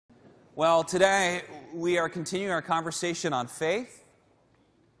Well, today we are continuing our conversation on faith.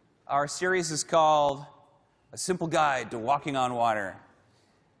 Our series is called A Simple Guide to Walking on Water.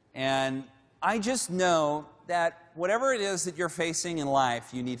 And I just know that whatever it is that you're facing in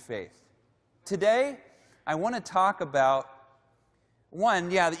life, you need faith. Today, I want to talk about,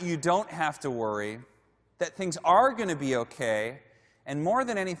 that you don't have to worry, that things are going to be okay, and more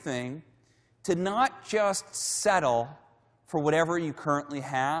than anything, to not just settle for whatever you currently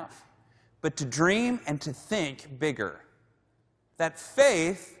have, but to dream and to think bigger. That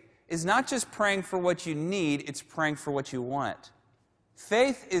faith is not just praying for what you need, it's praying for what you want.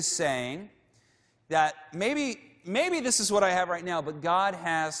 Faith is saying that maybe this is what I have right now, but God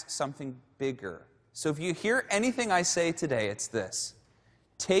has something bigger. So if you hear anything I say today, it's this.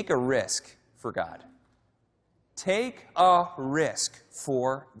 Take a risk for God. Take a risk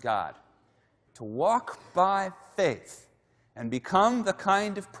for God. To walk by faith and become the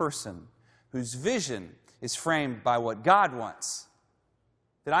kind of person whose vision is framed by what God wants.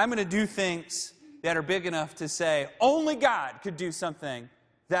 That I'm going to do things that are big enough to say, only God could do something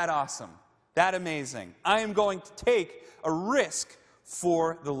that awesome, that amazing. I am going to take a risk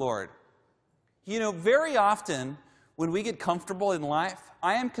for the Lord. You know, very often when we get comfortable in life,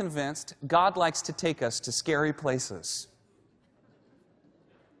 I am convinced God likes to take us to scary places.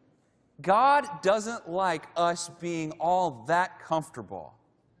 God doesn't like us being all that comfortable.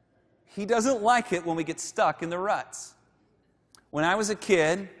 He doesn't like it when we get stuck in the ruts. When I was a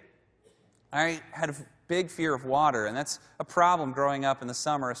kid, I had a big fear of water, and that's a problem growing up in the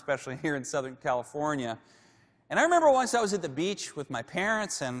summer, especially here in Southern California. And I remember once I was at the beach with my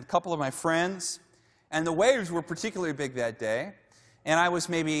parents and a couple of my friends, and the waves were particularly big that day, and I was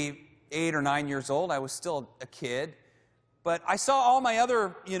maybe 8 or 9 years old. I was still a kid. But I saw all my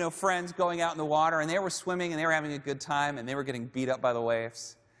other, friends going out in the water, and they were swimming, and they were having a good time, and they were getting beat up by the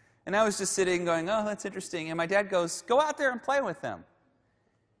waves. And I was just sitting going, oh, that's interesting. And my dad goes, go out there and play with them.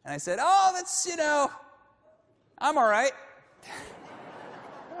 And I said, oh, that's, I'm all right.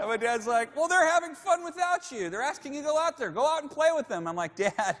 And my dad's like, well, they're having fun without you. They're asking you to go out there. Go out and play with them. I'm like,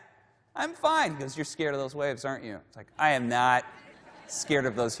 Dad, I'm fine. He goes, you're scared of those waves, aren't you? It's like, I am not scared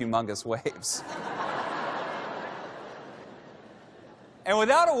of those humongous waves. And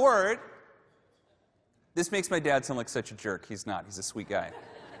without a word, this makes my dad sound like such a jerk. He's not. He's a sweet guy.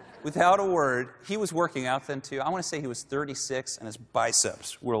 Without a word, he was working out then too. I want to say he was 36, and his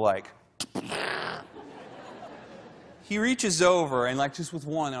biceps were like... He reaches over and, just with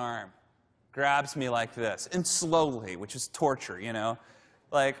one arm, grabs me like this, and slowly, which is torture,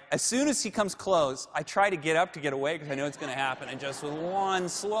 as soon as he comes close, I try to get up to get away because I know it's going to happen, and just with one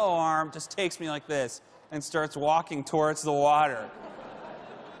slow arm, just takes me like this and starts walking towards the water.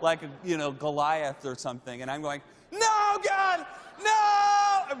 Like Goliath or something, and I'm going, no, God, no!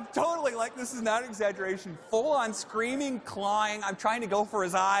 I'm totally, this is not an exaggeration, full-on screaming, clawing. I'm trying to go for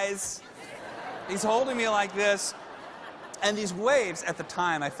his eyes. He's holding me like this. And these waves, at the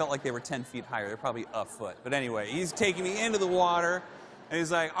time, I felt like they were 10 feet higher. They're probably a foot. But anyway, he's taking me into the water, and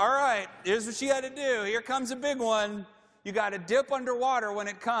he's like, all right, here's what you got to do. Here comes a big one. You got to dip underwater when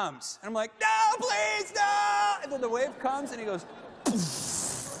it comes. And I'm like, no, please, no! And then the wave comes, and he goes,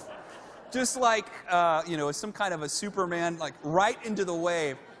 poof, just like, some kind of a Superman, right into the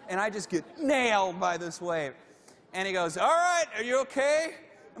wave. And I just get nailed by this wave. And he goes, all right, are you okay?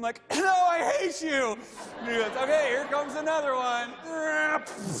 I'm like, no, I hate you. And he goes, okay, here comes another one.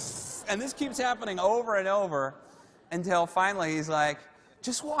 And this keeps happening over and over until finally he's like,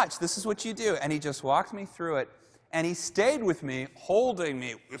 just watch, this is what you do. And he just walked me through it. And he stayed with me, holding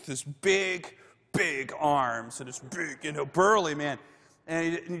me with this big, big arms, and this big, burly man.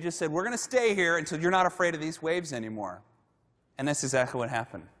 And he just said, we're going to stay here until you're not afraid of these waves anymore. And that's exactly what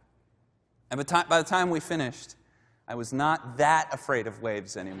happened. And by the time we finished, I was not that afraid of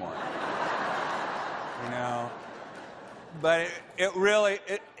waves anymore. But it really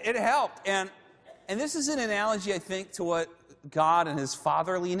helped. And this is an analogy, I think, to what God and his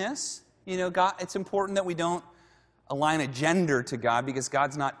fatherliness. God, it's important that we don't align a gender to God, because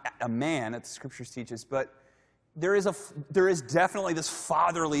God's not a man, as the scriptures teach us, but there is definitely this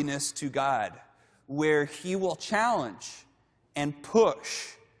fatherliness to God, where he will challenge and push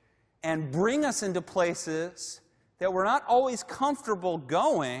and bring us into places that we're not always comfortable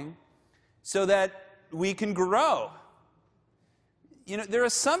going, so that we can grow. There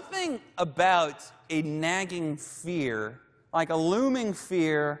is something about a nagging fear, like a looming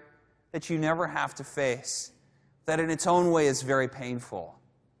fear that you never have to face, that in its own way is very painful.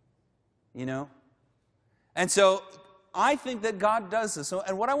 And so I think that God does this.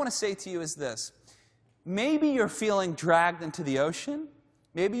 And what I want to say to you is this. Maybe you're feeling dragged into the ocean,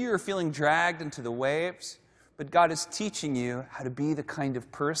 Maybe you're feeling dragged into the waves, but God is teaching you how to be the kind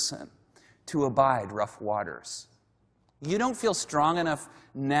of person to abide rough waters. You don't feel strong enough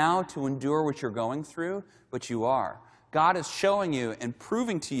now to endure what you're going through, but you are. God is showing you and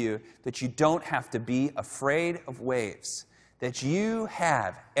proving to you that you don't have to be afraid of waves, that you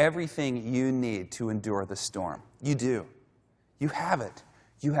have everything you need to endure the storm. You do. You have it.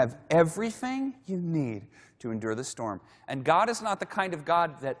 You have everything you need to endure the storm. And God is not the kind of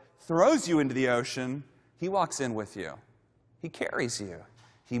God that throws you into the ocean. He walks in with you. He carries you.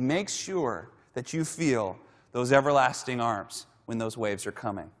 He makes sure that you feel those everlasting arms when those waves are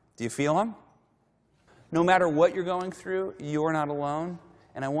coming. Do you feel them? No matter what you're going through, you're not alone.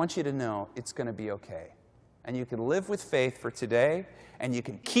 And I want you to know it's going to be okay. And you can live with faith for today, and you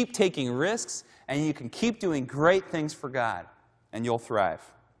can keep taking risks, and you can keep doing great things for God, and you'll thrive.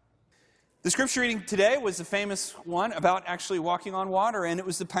 The scripture reading today was the famous one about actually walking on water, and it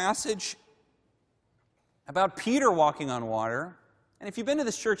was the passage about Peter walking on water. And if you've been to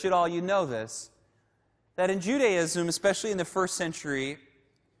this church at all, you know this, that in Judaism, especially in the first century,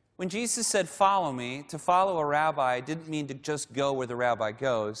 when Jesus said, "Follow me," to follow a rabbi didn't mean to just go where the rabbi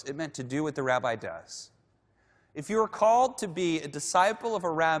goes. It meant to do what the rabbi does. If you were called to be a disciple of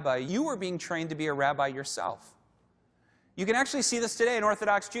a rabbi, you were being trained to be a rabbi yourself. You can actually see this today in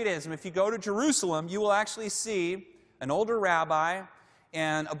Orthodox Judaism. If you go to Jerusalem, you will actually see an older rabbi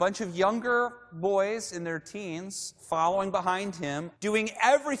and a bunch of younger boys in their teens following behind him, doing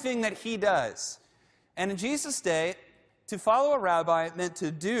everything that he does. And in Jesus' day, to follow a rabbi meant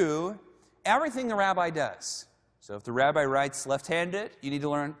to do everything the rabbi does. So if the rabbi writes left-handed, you need to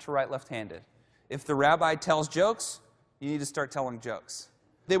learn to write left-handed. If the rabbi tells jokes, you need to start telling jokes.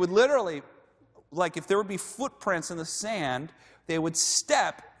 They would literally, like if there would be footprints in the sand, they would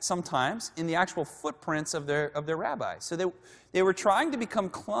step sometimes in the actual footprints of their rabbi. So they were trying to become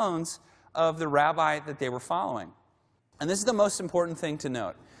clones of the rabbi that they were following. And this is the most important thing to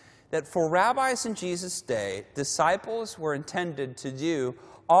note, that for rabbis in Jesus' day, disciples were intended to do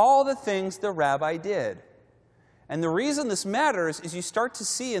all the things the rabbi did. And the reason this matters is you start to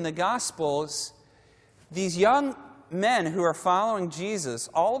see in the Gospels these young men who are following Jesus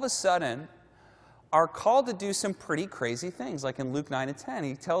all of a sudden are called to do some pretty crazy things. Like in Luke 9 and 10,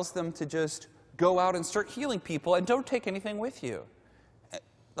 he tells them to just go out and start healing people and don't take anything with you.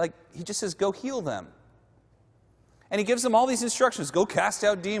 Like, he just says, go heal them. And he gives them all these instructions. Go cast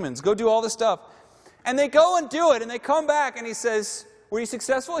out demons. Go do all this stuff. And they go and do it, and they come back, and he says, were you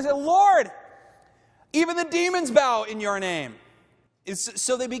successful? He said, Lord, even the demons bow in your name.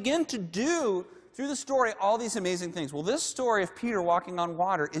 So they begin to do, through the story, all these amazing things. Well, this story of Peter walking on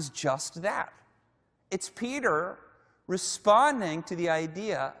water is just that. It's Peter responding to the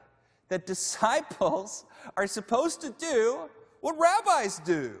idea that disciples are supposed to do what rabbis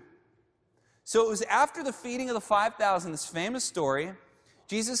do. So it was after the feeding of the 5,000, this famous story.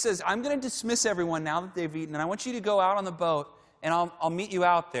 Jesus says, I'm going to dismiss everyone now that they've eaten, and I want you to go out on the boat, and I'll meet you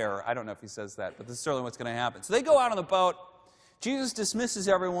out there. I don't know if he says that, but this is certainly what's going to happen. So they go out on the boat. Jesus dismisses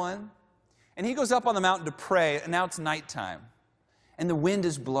everyone, and he goes up on the mountain to pray, and now it's nighttime, and the wind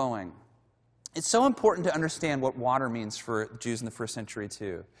is blowing. It's so important to understand what water means for Jews in the first century,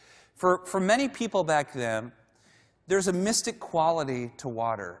 too. For many people back then, there's a mystic quality to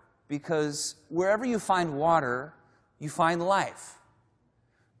water, because wherever you find water, you find life.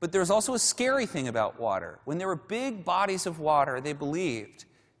 But there's also a scary thing about water. When there were big bodies of water, they believed,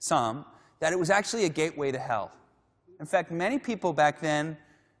 some, that it was actually a gateway to hell. In fact, many people back then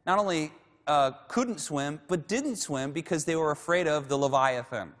not only couldn't swim, but didn't swim because they were afraid of the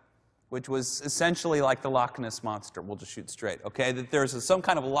Leviathan, which was essentially like the Loch Ness Monster. We'll just shoot straight, okay? That there's some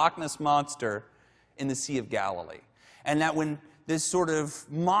kind of Loch Ness Monster in the Sea of Galilee. And that when this sort of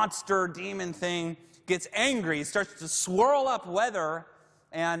monster demon thing gets angry, it starts to swirl up weather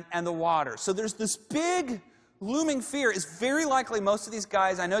and the water. So there's this big looming fear. It's very likely most of these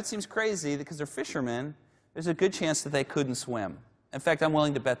guys, I know it seems crazy because they're fishermen, there's a good chance that they couldn't swim. In fact, I'm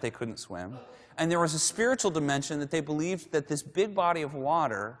willing to bet they couldn't swim. And there was a spiritual dimension that they believed that this big body of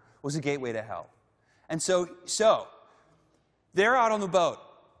water was a gateway to hell. And so they're out on the boat.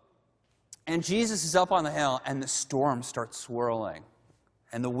 And Jesus is up on the hill, and the storm starts swirling.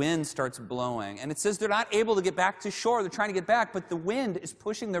 And the wind starts blowing. And it says they're not able to get back to shore. They're trying to get back, but the wind is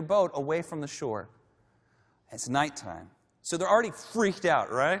pushing their boat away from the shore. It's nighttime. So they're already freaked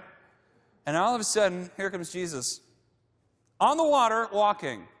out, right? And all of a sudden, here comes Jesus on the water,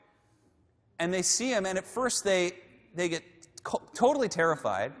 walking. And they see him, and at first they get totally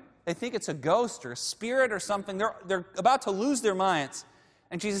terrified. They think it's a ghost or a spirit or something. They're about to lose their minds.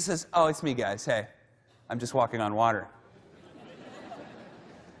 And Jesus says, oh, it's me, guys. Hey, I'm just walking on water.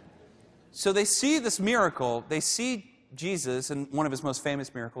 So they see this miracle. They see Jesus in one of his most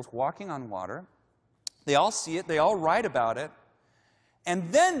famous miracles, walking on water. They all see it. They all write about it.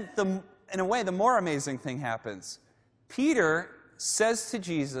 And then, in a way, the more amazing thing happens. Peter says to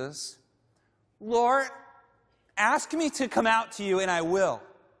Jesus, Lord, ask me to come out to you and I will.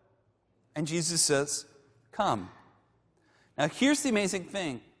 And Jesus says, come. Now here's the amazing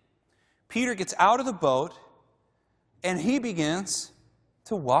thing. Peter gets out of the boat and he begins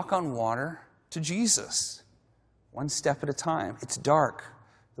to walk on water to Jesus. One step at a time. It's dark.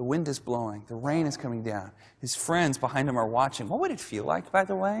 The wind is blowing. The rain is coming down. His friends behind him are watching. What would it feel like, by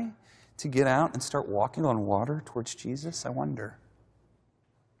the way, to get out and start walking on water towards Jesus? I wonder.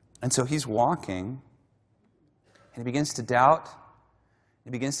 And so he's walking, and he begins to doubt. He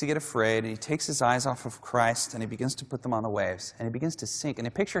begins to get afraid, and he takes his eyes off of Christ, and he begins to put them on the waves, and he begins to sink. And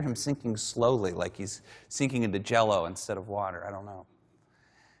I picture him sinking slowly, like he's sinking into jello instead of water. I don't know.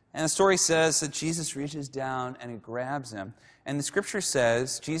 And the story says that Jesus reaches down and he grabs him. And the scripture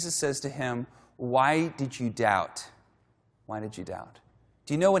says, Jesus says to him, why did you doubt? Why did you doubt?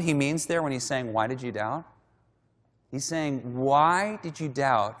 Do you know what he means there when he's saying, why did you doubt? He's saying, why did you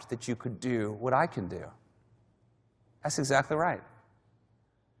doubt that you could do what I can do? That's exactly right.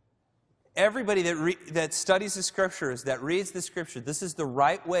 Everybody that studies the scriptures, that reads the scripture, this is the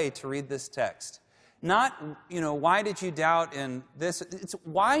right way to read this text. Not, why did you doubt in this? It's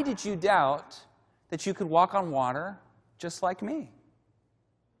why did you doubt that you could walk on water just like me?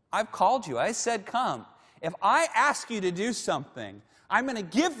 I've called you. I said, come. If I ask you to do something, I'm going to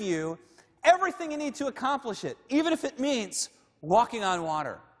give you everything you need to accomplish it, even if it means walking on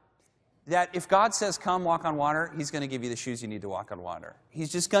water. That if God says, come, walk on water, he's going to give you the shoes you need to walk on water.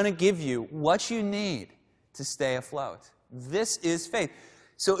 He's just going to give you what you need to stay afloat. This is faith.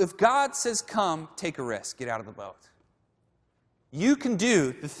 So if God says, come, take a risk, get out of the boat. You can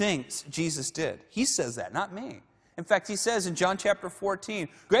do the things Jesus did. He says that, not me. In fact, he says in John chapter 14,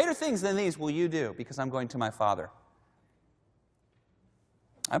 greater things than these will you do because I'm going to my Father.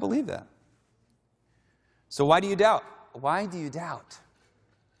 I believe that. So why do you doubt? Why do you doubt?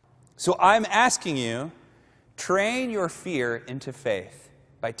 So I'm asking you, train your fear into faith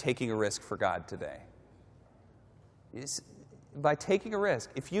by taking a risk for God today. By taking a risk.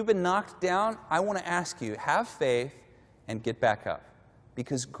 If you've been knocked down, I want to ask you, have faith and get back up.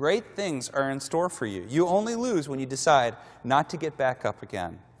 Because great things are in store for you. You only lose when you decide not to get back up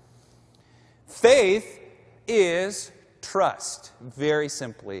again. Faith is trust, very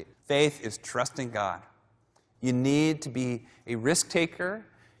simply. Faith is trusting God. You need to be a risk taker.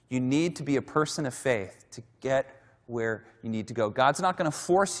 You need to be a person of faith to get where you need to go. God's not going to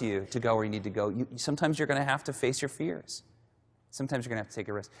force you to go where you need to go. Sometimes you're going to have to face your fears. Sometimes you're going to have to take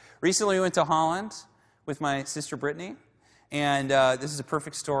a risk. Recently, we went to Holland with my sister Brittany, and this is a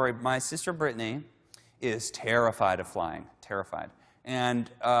perfect story. My sister Brittany is terrified of flying, terrified.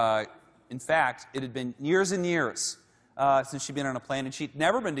 And in fact, it had been years and years since she'd been on a plane, and she'd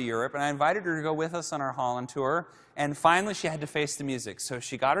never been to Europe, and I invited her to go with us on our Holland tour, and finally she had to face the music. So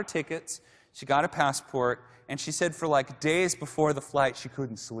she got her tickets, she got a passport, and she said for like days before the flight she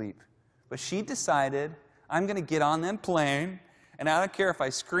couldn't sleep. But she decided, I'm going to get on that plane, and I don't care if I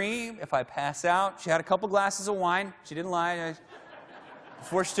scream, if I pass out. She had a couple glasses of wine. She didn't lie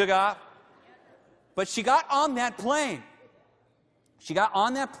before she took off. But she got on that plane. She got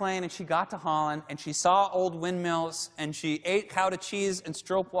on that plane, and she got to Holland, and she saw old windmills, and she ate cottage cheese and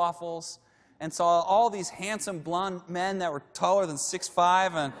stroopwafels, and saw all these handsome blonde men that were taller than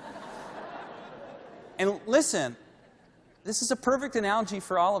 6'5". And listen, this is a perfect analogy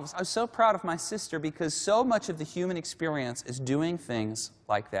for all of us. I'm so proud of my sister because so much of the human experience is doing things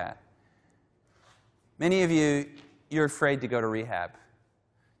like that. Many of you, you're afraid to go to rehab.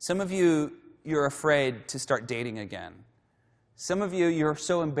 Some of you, you're afraid to start dating again. Some of you, you're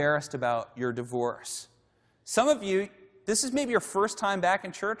so embarrassed about your divorce. Some of you, this is maybe your first time back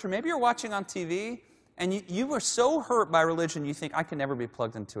in church, or maybe you're watching on TV, and you were so hurt by religion you think, I can never be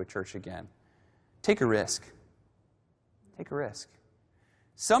plugged into a church again. Take a risk. Take a risk.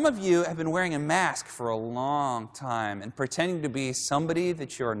 Some of you have been wearing a mask for a long time and pretending to be somebody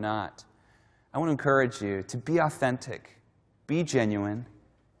that you're not. I want to encourage you to be authentic, be genuine,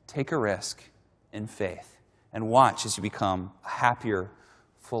 take a risk in faith, and watch as you become a happier,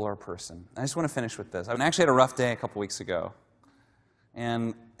 fuller person. I just want to finish with this. I actually had a rough day a couple weeks ago,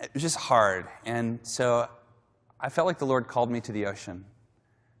 and it was just hard. And so I felt like the Lord called me to the ocean.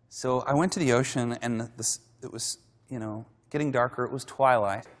 So I went to the ocean, and it was, getting darker. It was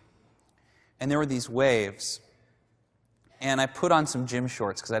twilight. And there were these waves. And I put on some gym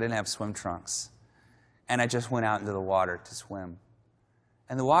shorts because I didn't have swim trunks. And I just went out into the water to swim.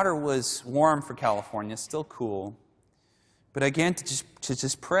 And the water was warm for California, still cool. But I began to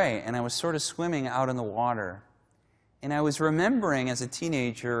just pray, and I was sort of swimming out in the water. And I was remembering as a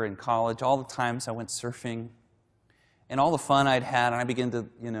teenager in college all the times I went surfing and all the fun I'd had, and I began to,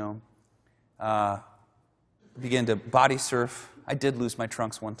 began to body surf. I did lose my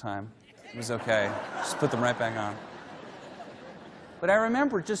trunks one time. It was okay. Just put them right back on. But I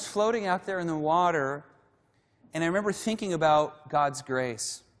remember just floating out there in the water, and I remember thinking about God's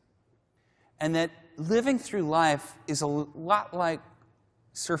grace, and that living through life is a lot like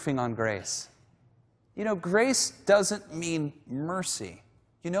surfing on grace. You know, grace doesn't mean mercy.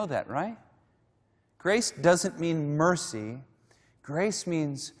 You know that, right? Grace doesn't mean mercy. Grace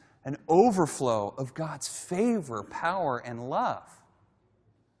means an overflow of God's favor, power, and love.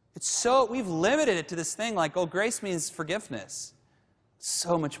 We've limited it to this thing like, oh, grace means forgiveness.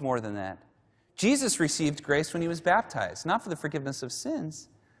 So much more than that. Jesus received grace when he was baptized, not for the forgiveness of sins,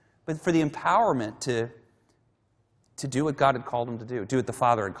 but for the empowerment to do what God had called him to do what the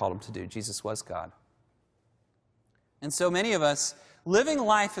Father had called him to do. Jesus was God. And so many of us, living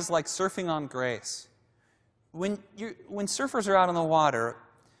life is like surfing on grace. When surfers are out on the water,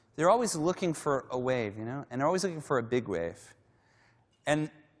 they're always looking for a wave, and they're always looking for a big wave. And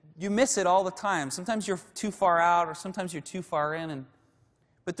you miss it all the time. Sometimes you're too far out, or sometimes you're too far in,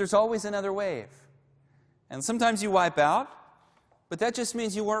 but there's always another wave. And sometimes you wipe out, but that just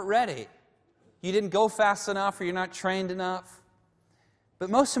means you weren't ready. You didn't go fast enough, or you're not trained enough. But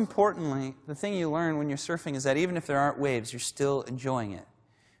most importantly, the thing you learn when you're surfing is that even if there aren't waves, you're still enjoying it.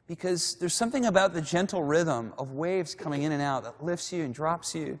 Because there's something about the gentle rhythm of waves coming in and out that lifts you and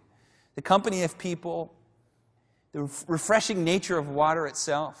drops you. The company of people, the refreshing nature of water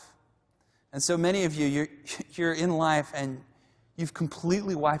itself. And so many of you, you're in life and you've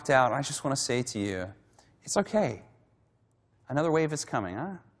completely wiped out. I just want to say to you, it's okay. Another wave is coming,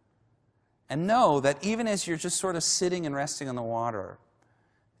 huh? And know that even as you're just sort of sitting and resting on the water,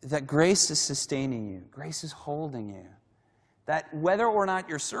 that grace is sustaining you. Grace is holding you. That whether or not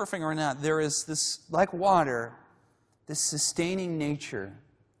you're surfing or not, there is this, like water, this sustaining nature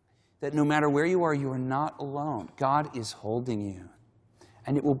that no matter where you are not alone. God is holding you,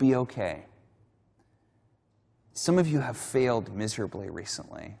 and it will be okay. Some of you have failed miserably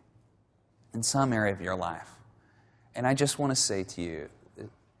recently in some area of your life. And I just want to say to you,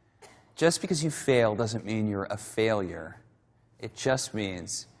 just because you fail doesn't mean you're a failure. It just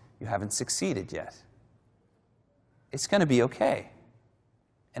means you haven't succeeded yet. It's going to be okay.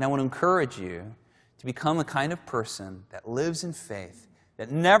 And I want to encourage you to become the kind of person that lives in faith,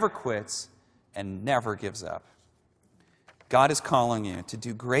 that never quits and never gives up. God is calling you to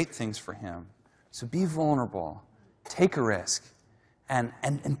do great things for him. So be vulnerable, take a risk, and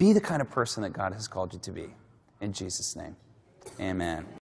be the kind of person that God has called you to be. In Jesus' name, amen.